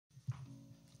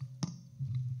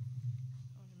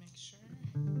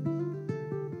Let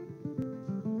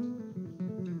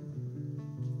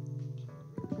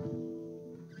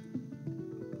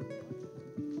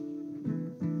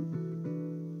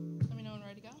me know when we're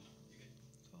ready to go.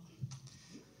 Cool.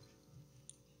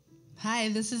 Hi,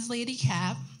 this is Lady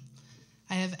Cap.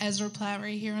 I have Ezra Platt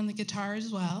right here on the guitar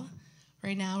as well.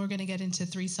 Right now we're going to get into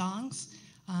 3 songs.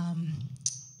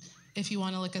 If you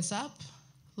want to look us up,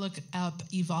 look up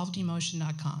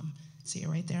evolvedemotion.com. See it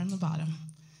right there on the bottom.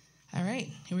 All right,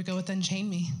 here we go with Unchain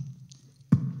Me.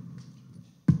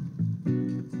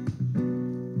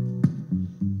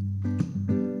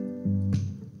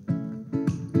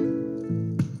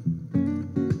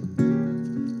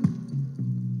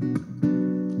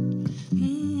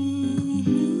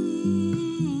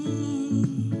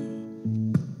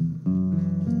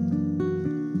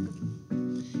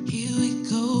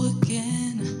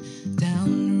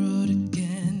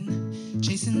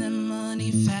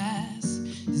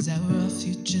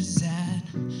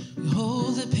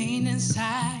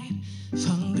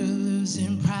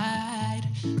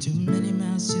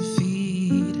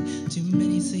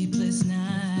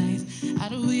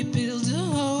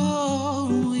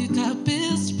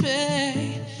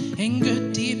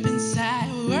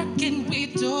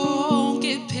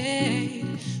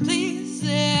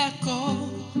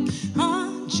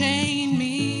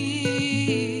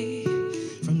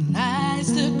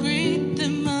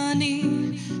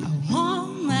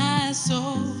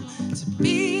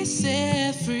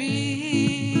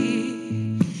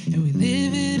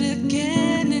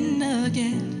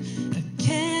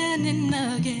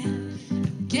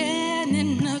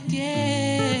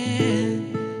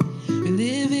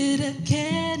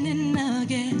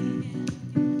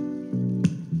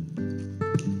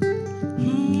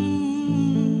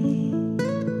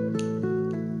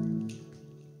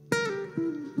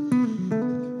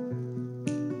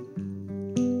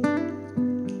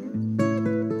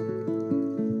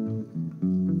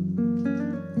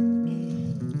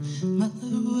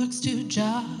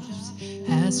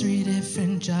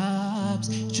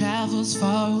 Travels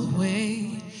far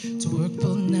away to work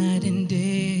both night and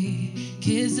day.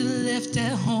 Kids are left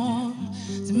at home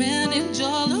to manage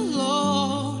all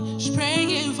alone. She's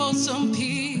praying for some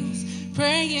peace,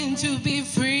 praying to be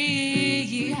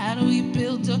free. How do we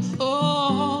build a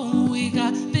home? We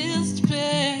got bills to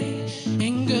pay.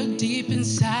 Anger deep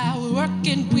inside, we're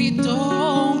working, we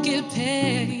don't get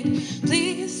paid.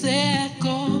 Please let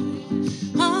go,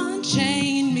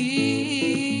 unchain me.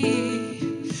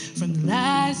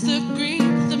 The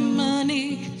greed, the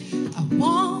money, I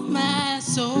want my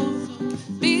soul,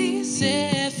 be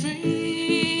set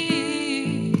free.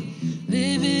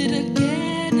 Live it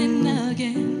again and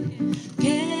again,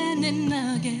 again and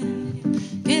again,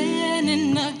 again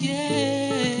and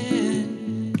again.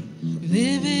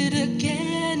 Live it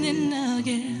again and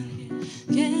again,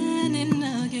 again and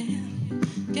again,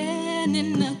 again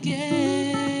and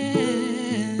again.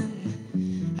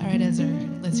 All right, Ezra,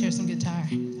 let's hear some guitar.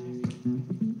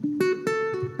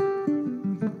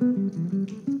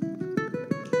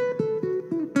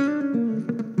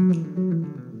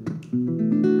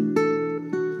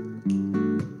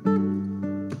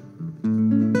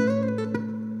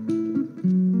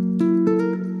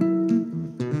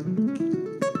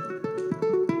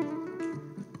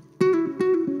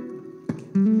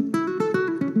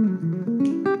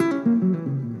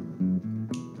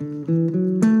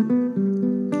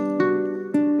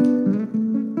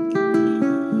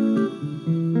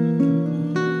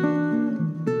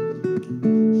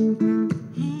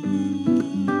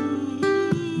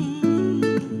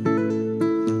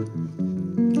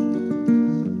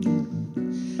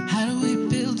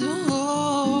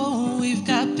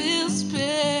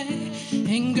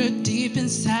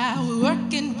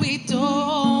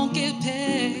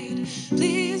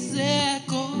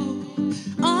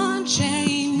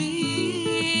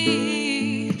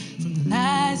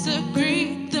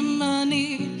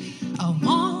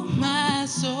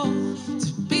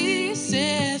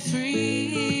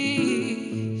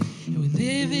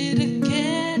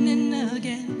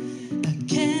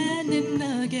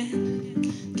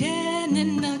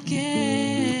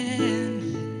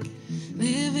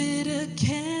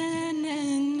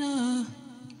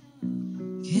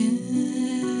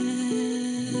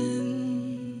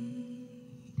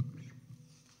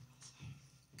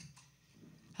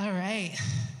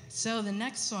 So the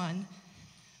next one,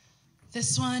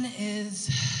 this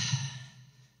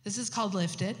is called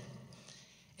Lifted,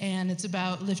 and it's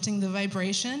about lifting the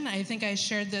vibration. I think I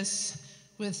shared this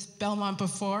with Belmont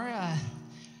before.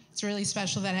 It's really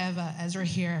special that I have Ezra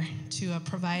here to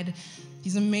provide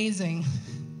these amazing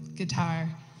guitar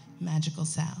magical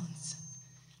sounds.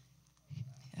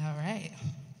 All right.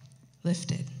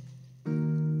 Lifted.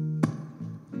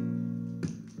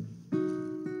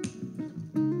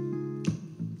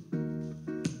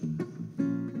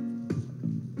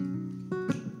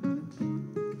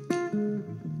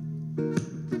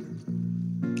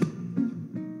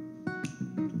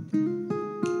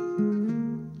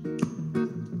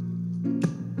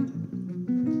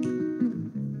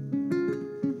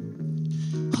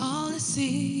 All I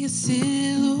see is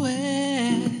silhouettes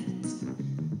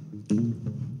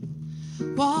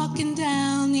walking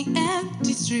down the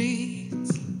empty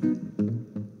streets.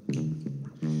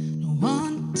 No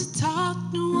one to talk,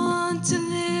 no one to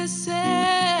listen.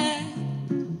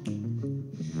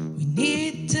 We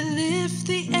need to lift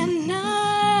the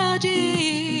energy,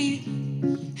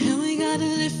 and we gotta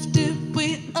lift it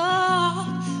way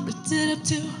up, lift it up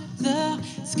to the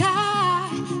sky,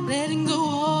 letting go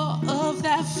all of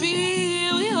that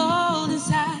fear we hold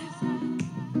inside.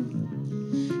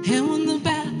 And when the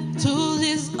battle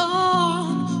is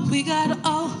on, we gotta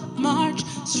all march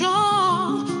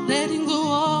strong, letting go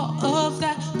all of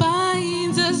that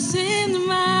binds us in the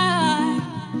mind.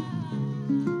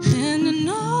 And I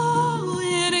know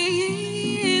it ain't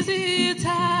easy at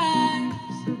times.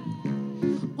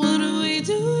 What do we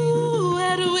do?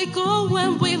 Where do we go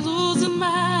when we lose our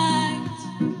minds?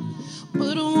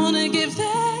 But I wanna give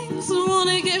thanks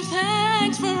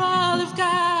for all of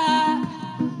God.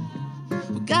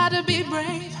 We gotta be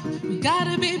brave, got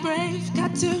to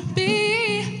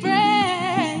be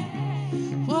brave.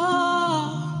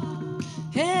 Whoa,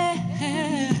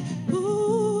 yeah,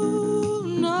 ooh,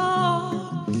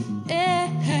 no,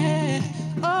 yeah,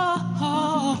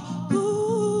 oh,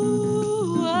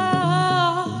 ooh,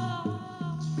 oh.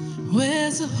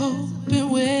 Where's the hope and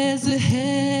where's the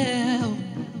help?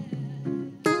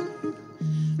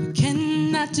 We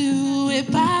cannot do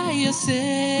it by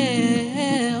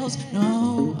ourselves,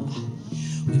 no.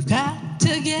 We've got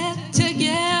to get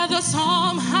together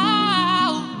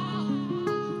somehow.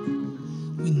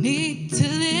 We need to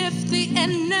lift the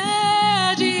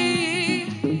energy,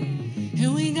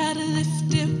 and we gotta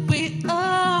lift it way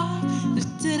up,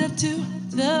 lift it up to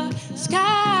the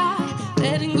sky,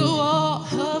 letting go all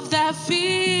of that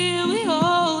fear we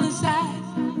hold inside.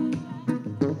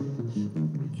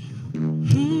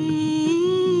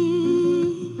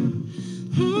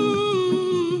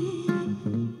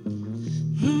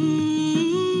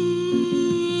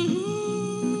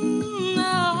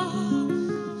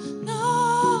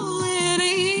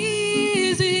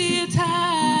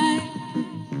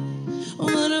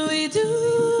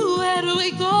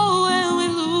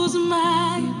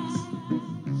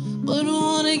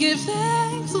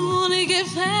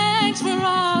 Thanks for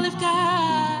all of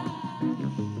God.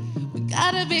 We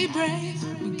gotta be brave,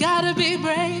 got to be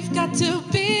brave.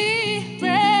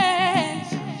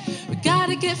 We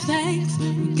gotta give thanks,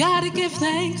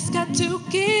 got to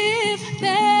give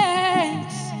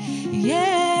thanks,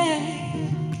 yeah.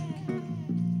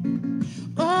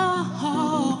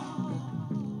 Oh,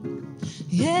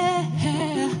 yeah,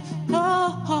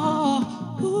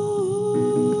 oh,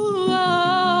 ooh,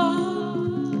 oh.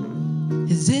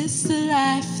 Is this the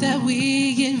life that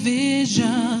we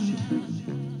envisioned?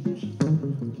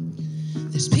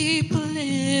 There's people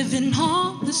living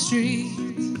on the streets.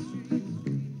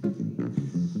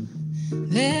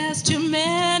 There's too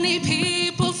many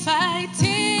people fighting.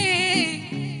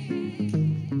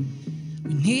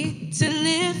 We need to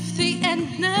lift the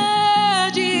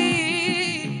energy,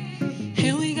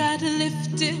 and we gotta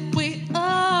lift it way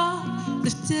up,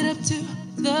 lift it up to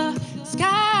the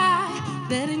sky,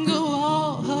 letting go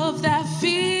all of that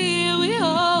fear we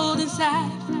hold inside.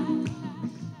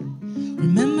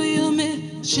 Remember your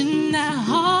mission now.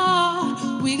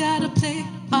 We gotta play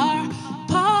our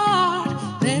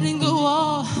part, letting go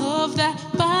all of that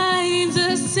binds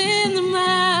us in the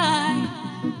mind.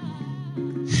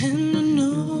 And I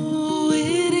know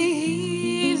it ain't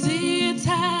easy at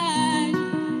times.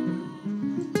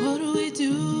 What do we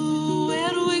do? Where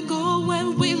do we go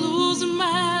when we lose our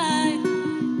mind?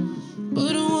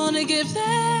 But I wanna give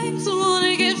thanks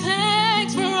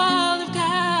for all of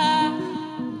God.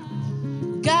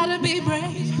 We gotta be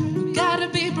brave, got to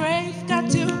be brave.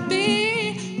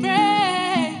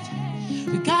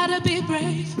 We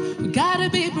gotta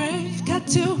be brave, got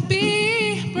to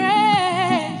be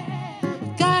brave.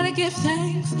 We gotta give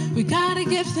thanks, we gotta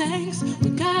give thanks. We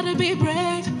gotta be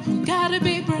brave, we gotta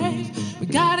be brave. We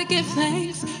gotta give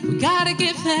thanks,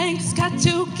 got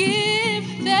to give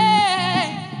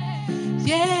thanks.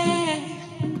 Yeah.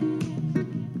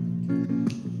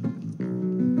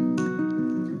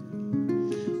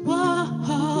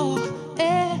 Whoa,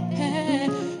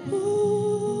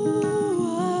 ooh,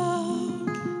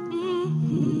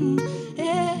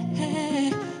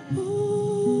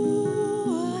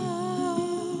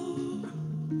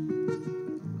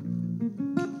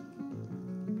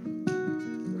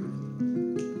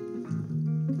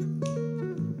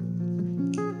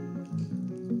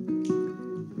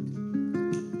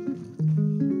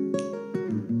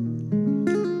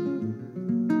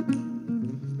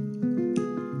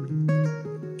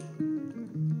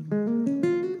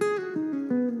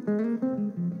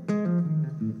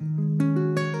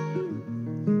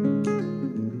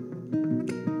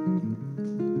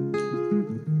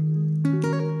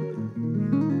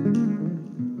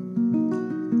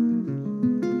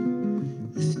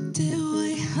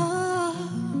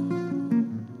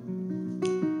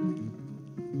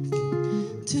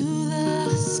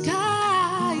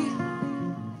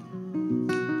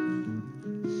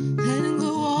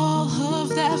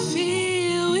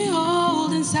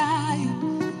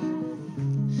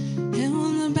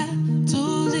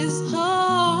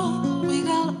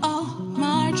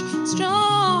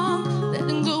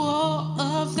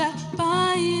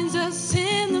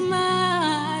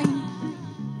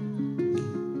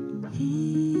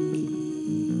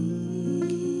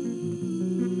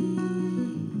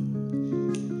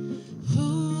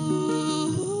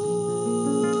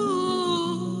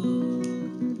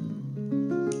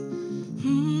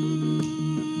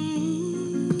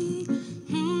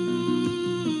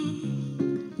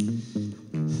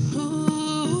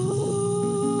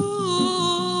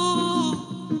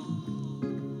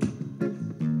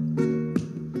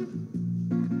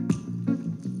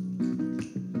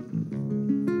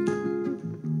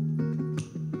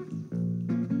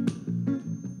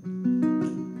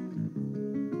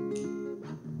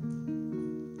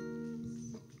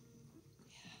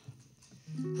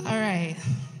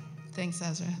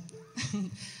 Thanks, Ezra.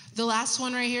 The last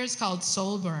one right here is called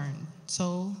Soul Burn.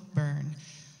 Soul Burn.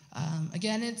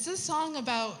 Again, it's a song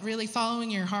about really following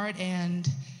your heart and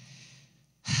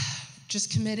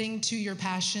just committing to your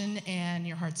passion and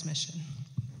your heart's mission.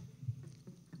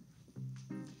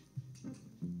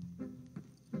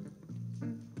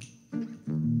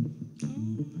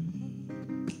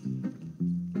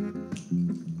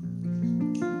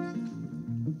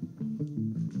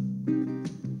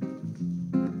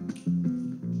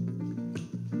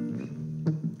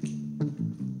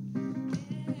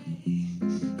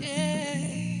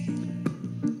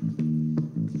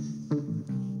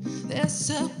 There's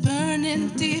a burning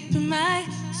deep in my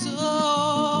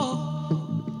soul.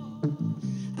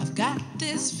 I've got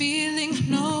this feeling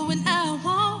knowing I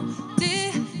won't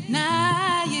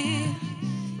deny it.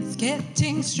 It's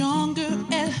getting stronger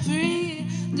every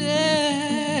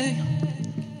day.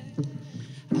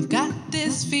 I've got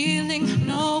this feeling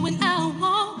knowing I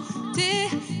won't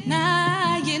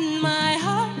deny it. My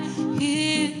heart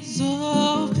is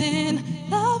open.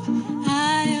 Love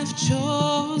I have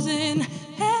chosen.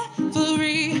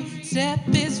 Every step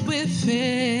is with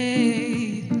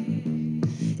faith.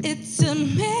 It's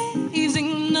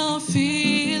amazing, no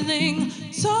feeling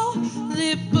so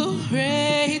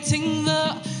liberating.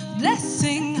 The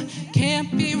blessing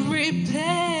can't be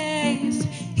replaced.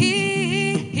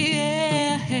 Yeah,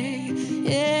 yeah,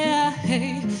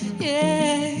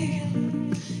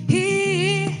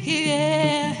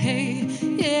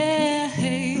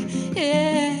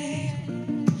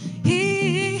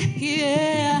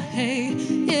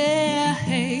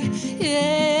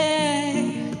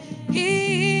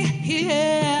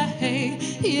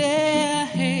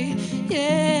 yeah,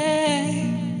 yeah.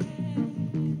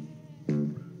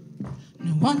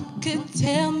 No one could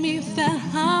tell me that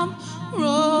I'm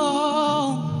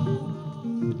wrong,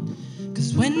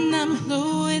 'cause when I'm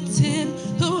low, it's Him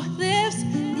who lifts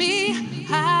me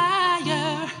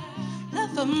higher.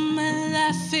 Love of my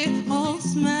life, it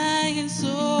holds my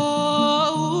soul.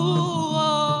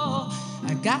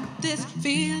 I got this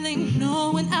feeling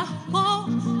knowing I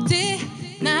won't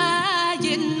deny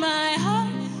it. My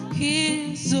heart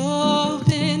is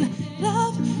open.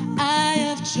 Love I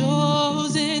have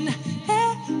chosen.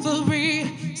 Every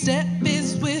step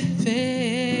is with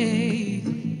faith.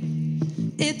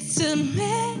 It's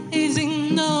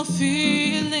amazing, no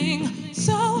feeling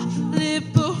so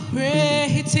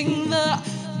liberating. The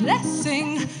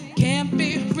blessing can't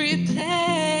be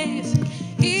replaced.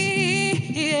 Yeah,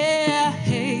 yeah,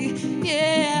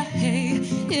 yeah,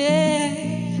 yeah.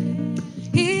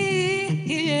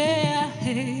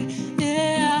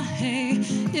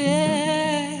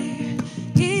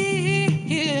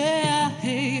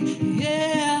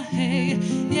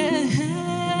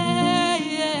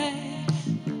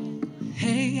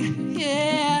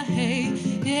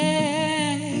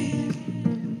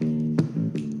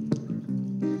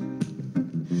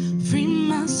 Free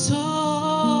my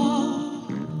soul.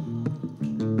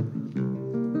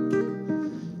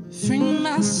 Free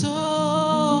my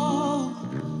soul.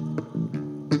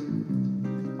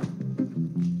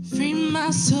 Free my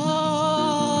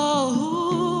soul.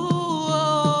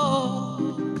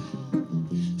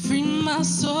 Free my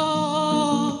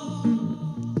soul.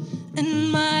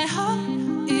 And my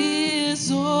heart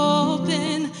is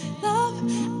open. Love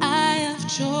I have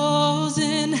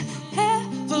chosen.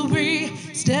 Every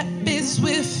step is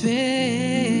with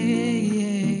faith.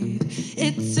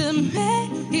 It's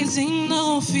amazing,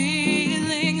 no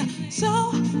feeling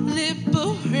so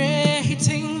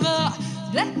liberating. The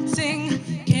blessing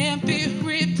can't be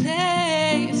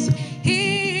replaced.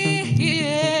 Yeah,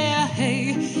 yeah,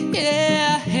 yeah.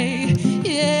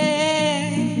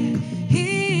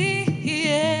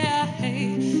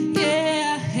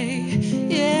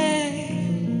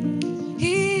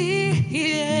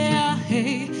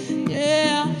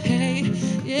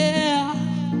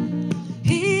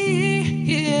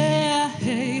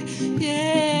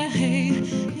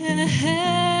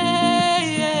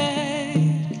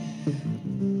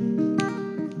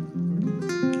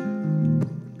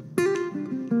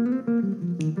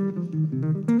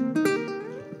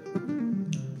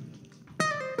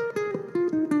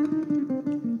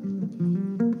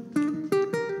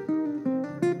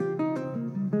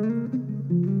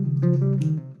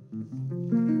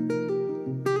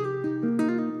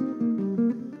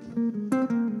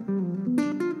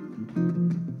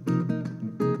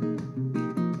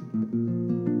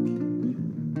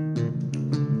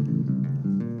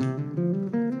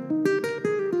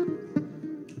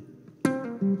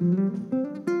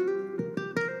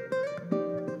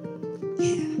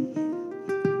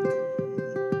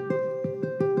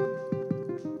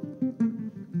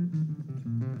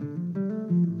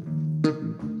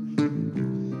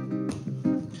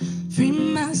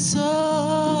 my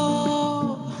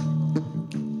soul.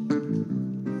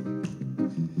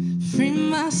 Free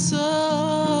my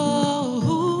soul.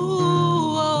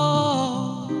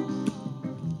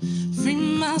 Free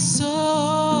my soul.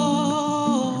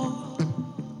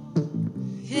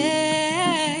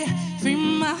 Yeah, free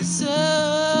my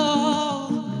soul.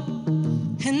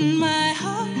 And my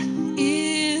heart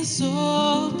is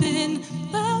open.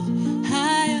 Love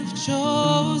I have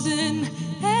chosen.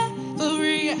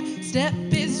 Every step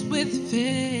is with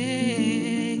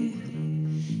faith.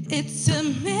 It's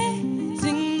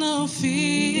amazing, no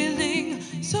feeling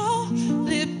so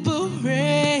liberating.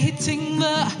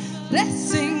 The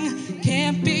blessing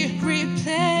can't be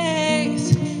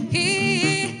replaced.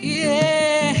 Yeah,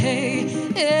 yeah,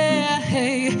 yeah.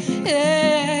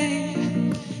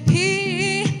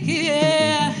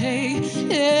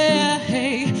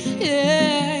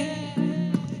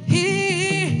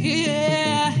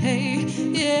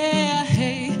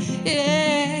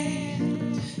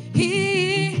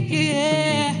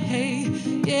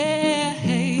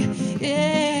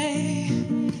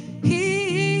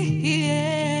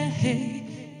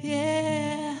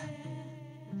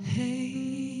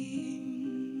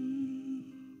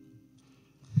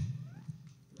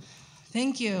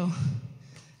 Thank you.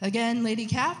 Again, Lady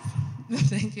Cap,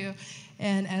 thank you,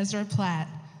 and Ezra Platt.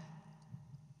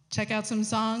 Check out some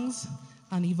songs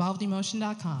on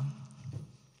evolvedemotion.com.